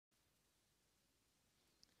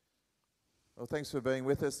Well, thanks for being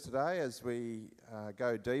with us today as we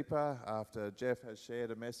go deeper after Jeff has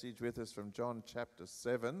shared a message with us from John chapter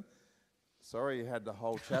 7. Sorry you had the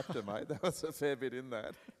whole chapter, mate. There was a fair bit in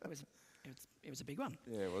that. It was a big one.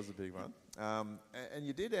 Yeah, it was a big one. And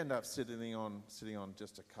you did end up sitting on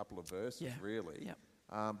just a couple of verses, really. Yep.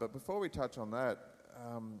 But before we touch on that,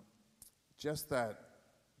 just that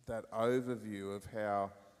overview of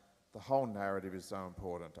how the whole narrative is so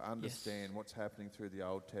important to understand what's happening through the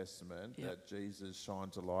Old Testament that Jesus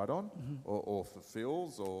shines a light on or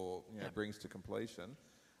fulfills or brings to completion.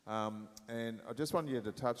 And I just wanted you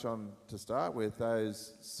to touch on, to start with,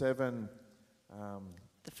 those 7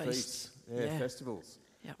 the feasts. Festivals.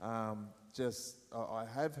 Yep. I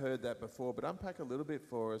have heard that before, but unpack a little bit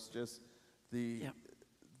for us just the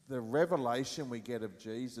revelation we get of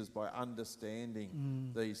Jesus by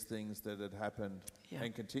understanding these things that had happened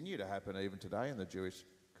and continue to happen even today in the Jewish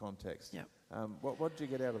context. Yep. What did you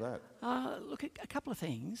get out of that? Look, a couple of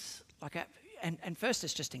things. And first,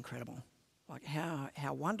 it's just incredible. Like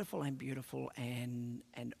how wonderful and beautiful and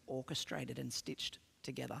orchestrated and stitched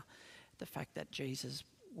together. The fact that Jesus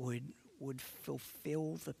would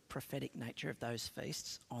fulfill the prophetic nature of those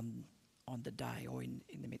feasts on the day or in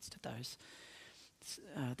the midst of those.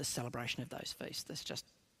 The celebration of those feasts. That's just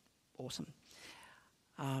awesome.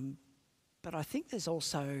 But I think there's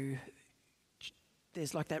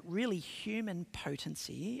like that really human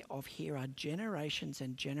potency of here are generations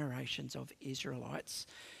and generations of Israelites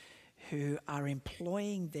who are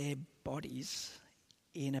employing their bodies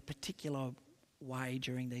in a particular way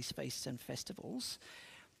during these feasts and festivals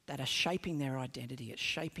that are shaping their identity, it's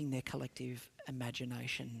shaping their collective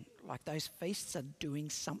imagination. Like those feasts are doing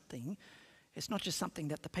something. It's not just something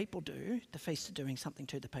that the people do, the feasts are doing something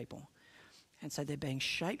to the people. And so they're being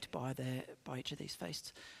shaped by each of these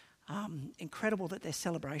feasts. Incredible that they're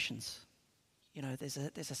celebrations. You know, there's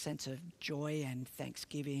a sense of joy and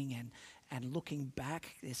thanksgiving and looking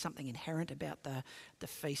back. There's something inherent about the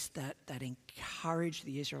feast that encourage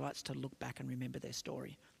the Israelites to look back and remember their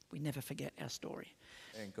story. We never forget our story.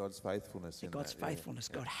 And God's faithfulness in God's that. faithfulness.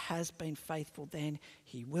 Yeah. God has been faithful then.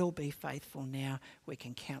 He will be faithful now. We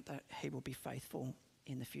can count that he will be faithful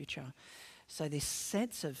in the future. So this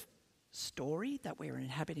sense of story, that we're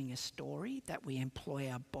inhabiting a story, that we employ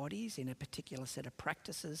our bodies in a particular set of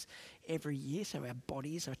practices every year, so our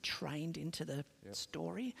bodies are trained into the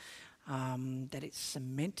story, that it's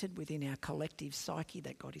cemented within our collective psyche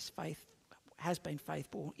that God is has been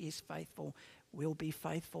faithful, is faithful, will be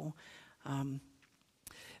faithful.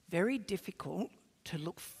 Very difficult to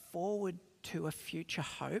look forward to a future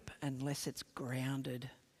hope unless it's grounded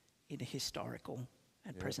in a historical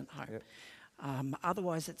and present hope. Yep.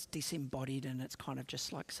 Otherwise it's disembodied and it's kind of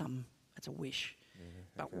just like it's a wish.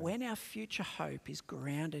 But when our future hope is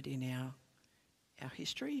grounded in our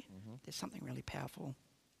history, there's something really powerful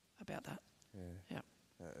about that.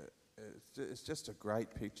 It's just a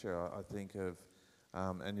great picture, I think, of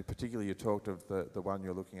and particularly you talked of the one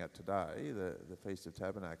you're looking at today, the Feast of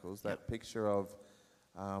Tabernacles, that picture of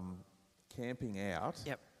camping out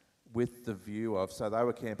with the view of, so they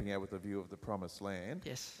were camping out with the view of the promised land,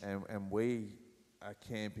 and we are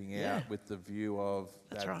camping out with the view of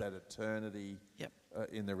that eternity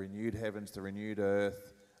in the renewed heavens, the renewed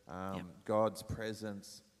earth, God's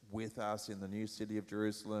presence with us in the new city of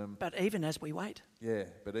Jerusalem. But even as we wait. Yeah,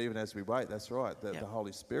 but even as we wait, that's right, the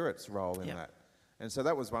Holy Spirit's role in that. And so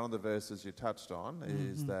that was one of the verses you touched on,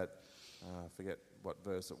 is that, I forget what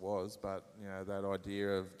verse it was, but that idea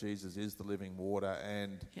of Jesus is the living water,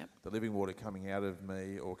 and the living water coming out of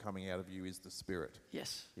me or coming out of you is the Spirit.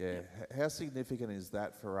 Yes. Yeah. How significant is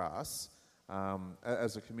that for us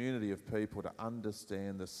as a community of people to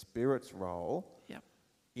understand the Spirit's role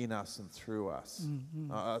in us and through us?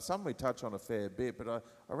 Some we touch on a fair bit, but I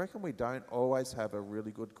reckon we don't always have a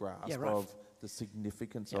really good grasp of the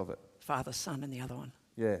significance of it. Father, Son, and the other one.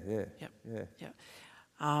 I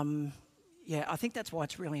think that's why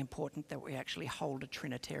it's really important that we actually hold a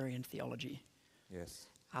Trinitarian theology. Yes.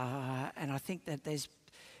 And I think that there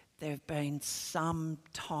have been some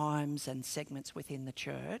times and segments within the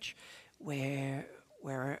church where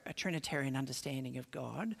a Trinitarian understanding of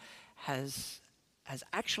God has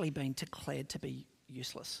actually been declared to be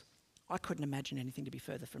useless. I couldn't imagine anything to be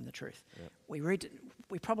further from the truth. Yep.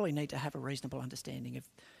 We probably need to have a reasonable understanding of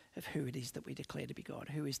who it is that we declare to be God.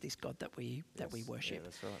 Who is this God that we worship? Yeah,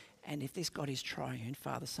 that's right. And if this God is triune,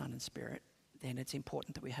 Father, Son, and Spirit, then it's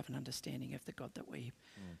important that we have an understanding of the God that we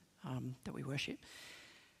worship.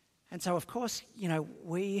 And so, of course,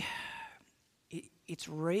 it's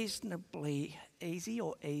reasonably easy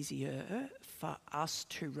or easier for us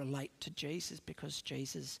to relate to Jesus because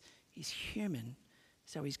Jesus is human,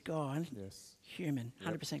 So he's God, Yes. human,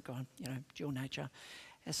 Yep. 100% God, dual nature.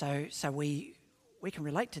 And so we can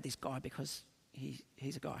relate to this guy because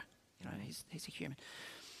he's a guy, he's a human.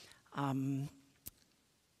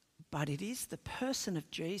 But it is the person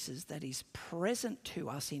of Jesus that is present to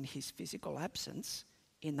us in his physical absence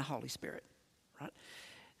in the Holy Spirit, right?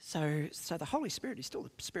 So the Holy Spirit is still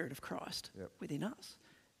the Spirit of Christ within us.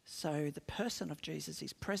 So the person of Jesus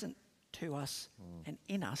is present to us and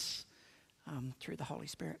in us through the Holy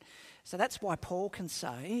Spirit. So that's why Paul can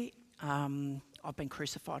say, I've been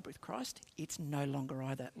crucified with Christ. It's no longer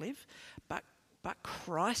I that live, but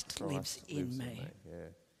Christ lives in me. Yeah.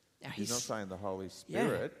 Now He's not saying the Holy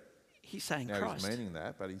Spirit. He's saying Now Christ. he's meaning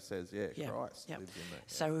that, but he says, Christ lives in me.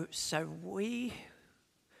 So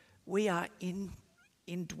we are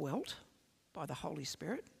indwelt by the Holy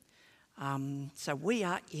Spirit. So we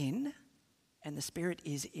are in, and the Spirit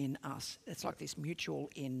is in us. It's like this mutual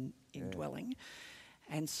indwelling.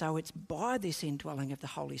 And so it's by this indwelling of the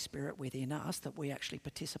Holy Spirit within us that we actually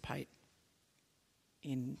participate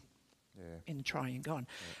in the triune God.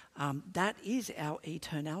 That is our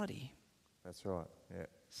eternality. That's right, yeah.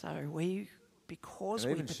 So because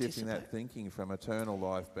and we even participate... shifting that thinking from eternal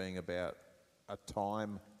life being about a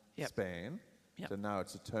time span to no,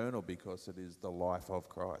 it's eternal because it is the life of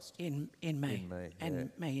Christ. In me. And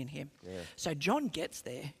me in him. Yeah. So John gets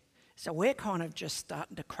there. So we're kind of just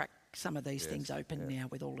starting to crack some of these things open now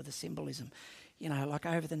with all of the symbolism. Like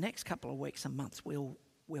over the next couple of weeks and months, we'll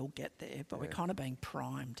get there, but we're kind of being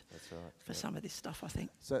primed for some of this stuff, I think.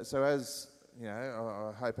 So as...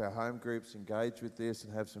 I hope our home groups engage with this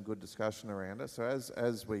and have some good discussion around it. So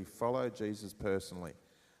as we follow Jesus personally,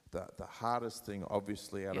 the hardest thing,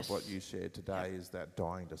 obviously, out of what you shared today is that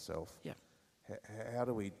dying to self. Yeah. How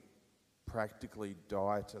do we practically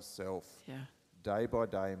die to self day by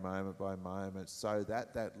day, moment by moment, so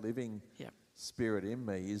that living spirit in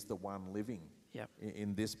me is the one living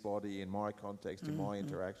in this body, in my context, in my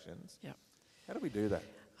interactions? Yeah. How do we do that?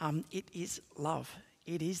 It is love.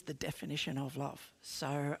 It is the definition of love.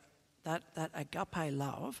 So that agape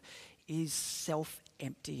love is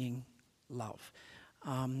self-emptying love.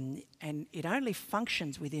 And it only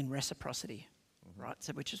functions within reciprocity, right?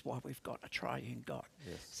 So which is why we've got a triune God.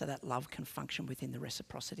 Yes. So that love can function within the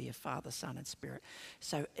reciprocity of Father, Son and Spirit.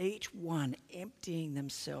 So each one emptying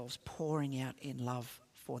themselves, pouring out in love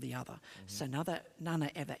for the other. So none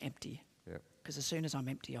are ever empty. Because as soon as I'm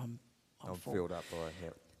empty, I'm full. Filled up by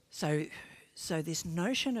it. So this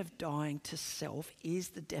notion of dying to self is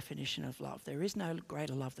the definition of love. There is no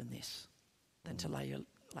greater love than this, than to lay your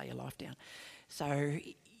life down. So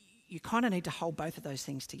you kind of need to hold both of those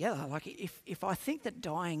things together. Like if I think that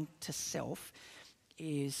dying to self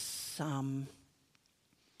is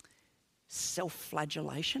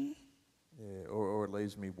self-flagellation. Yeah, or it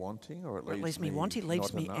leaves me wanting, or it leaves me wanting,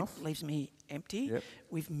 leaves me empty. Yep.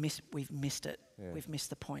 We've missed it. Yeah. We've missed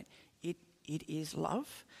the point. It is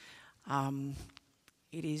love.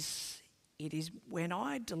 It is when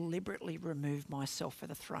I deliberately remove myself from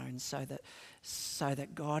the throne so that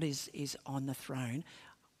God is on the throne,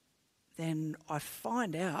 then I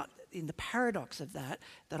find out in the paradox of that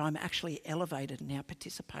I'm actually elevated and now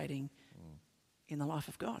participating in the life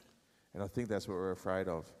of God. And I think that's what we're afraid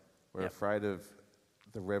of. We're afraid of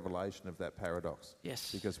the revelation of that paradox.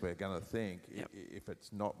 Yes. Because we're going to think if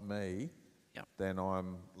it's not me, then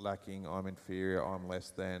I'm lacking, I'm inferior, I'm less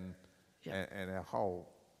than. And our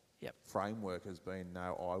whole framework has been,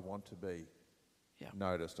 no, I want to be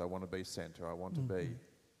noticed, I want to be centre, I want to be.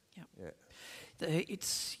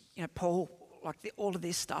 It's, Paul, all of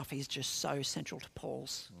this stuff is just so central to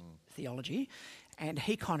Paul's theology. And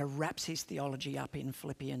he kind of wraps his theology up in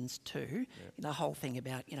Philippians 2, the whole thing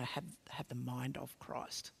about, have the mind of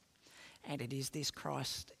Christ. And it is this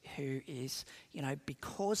Christ who is,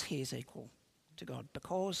 because he is equal to God,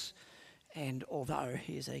 because... And although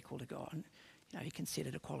he is equal to God, he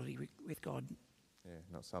considered equality with God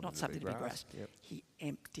not something to be grasped. Yep. He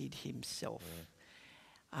emptied himself.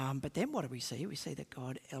 Yeah. But then what do we see? We see that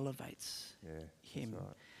God elevates him.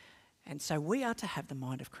 Right. And so we are to have the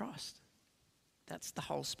mind of Christ. That's the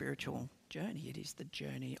whole spiritual journey. It is the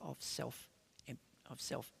journey of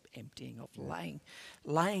self-emptying, of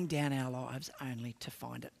laying down our lives only to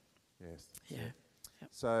find it. Yes. Yeah. Yep.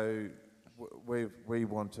 So... We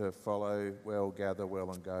want to follow well, gather well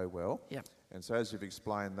and go well. Yep. And so as you've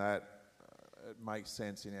explained that, it makes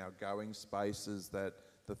sense in our going spaces that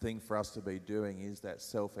the thing for us to be doing is that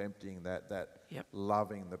self-emptying, that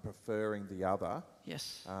loving, the preferring the other.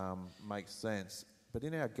 Yes. Makes sense. But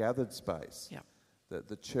in our gathered space,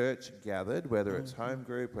 the church gathered, whether it's home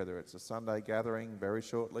group, whether it's a Sunday gathering very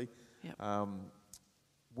shortly,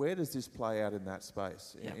 Where does this play out in that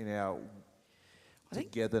space, Yep. in our I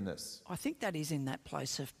think- togetherness? I think that is in that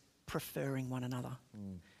place of preferring one another.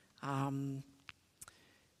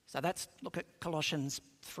 So that's, look at Colossians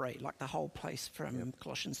 3, like the whole place from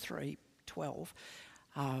Colossians 3:12.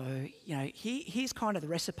 Here's kind of the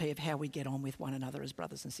recipe of how we get on with one another as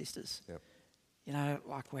brothers and sisters. Yep.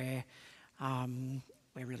 Like we're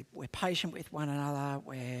patient with one another.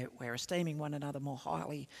 We're esteeming one another more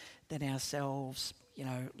highly than ourselves.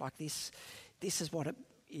 Like this is what it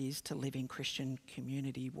is to live in Christian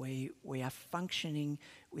community. We are functioning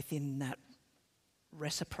within that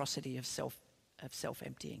reciprocity of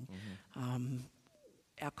self-emptying.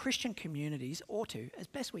 Our Christian communities ought to, as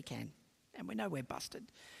best we can, and we know we're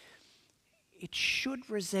busted, it should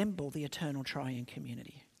resemble the eternal triune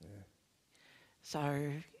community. Yeah.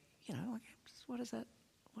 So, what does that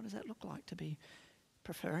look like to be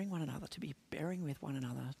preferring one another, to be bearing with one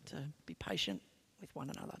another, to be patient with one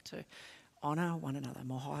another, to honour one another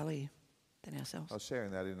more highly than ourselves? I was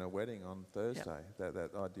sharing that in a wedding on Thursday.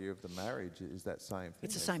 That idea of the marriage is that same thing.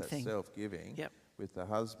 It's the same that thing. Self-giving Yep. with the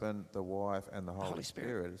husband, the wife, and the Holy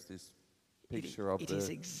Spirit. It's this picture of it the is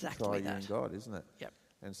exactly triune that. God, isn't it? Yep.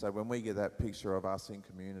 And so when we get that picture of us in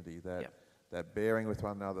community, that bearing with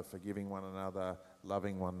one another, forgiving one another,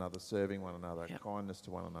 loving one another, serving one another, kindness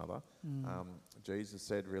to one another, Jesus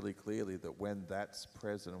said really clearly that when that's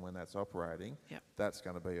present and when that's operating, that's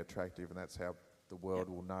going to be attractive, and that's how the world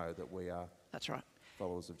will know that we are That's right.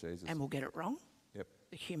 followers of Jesus. And we'll get it wrong. Yep.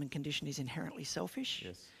 The human condition is inherently selfish,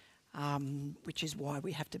 Yes. which is why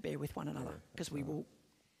we have to bear with one another, because that's we right.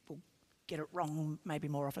 will get it wrong maybe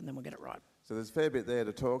more often than we'll get it right. So there's a fair bit there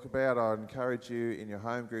to talk about. I encourage you in your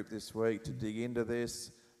home group this week to dig into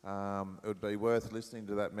this. It would be worth listening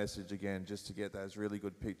to that message again just to get those really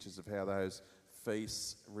good pictures of how those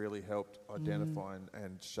feasts really helped identify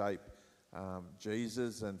and shape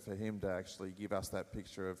Jesus, and for him to actually give us that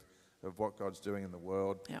picture of what God's doing in the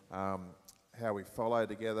world, how we follow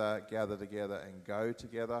together, gather together and go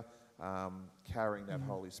together, carrying that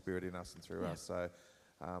Holy Spirit in us and through us. So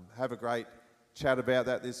have a great chat about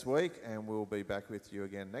that this week, and we'll be back with you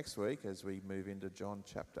again next week as we move into John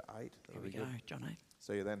chapter 8. Here we go, John 8.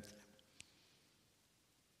 See you then.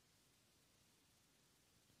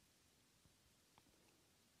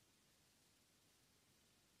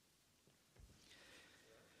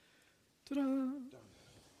 Ta-da!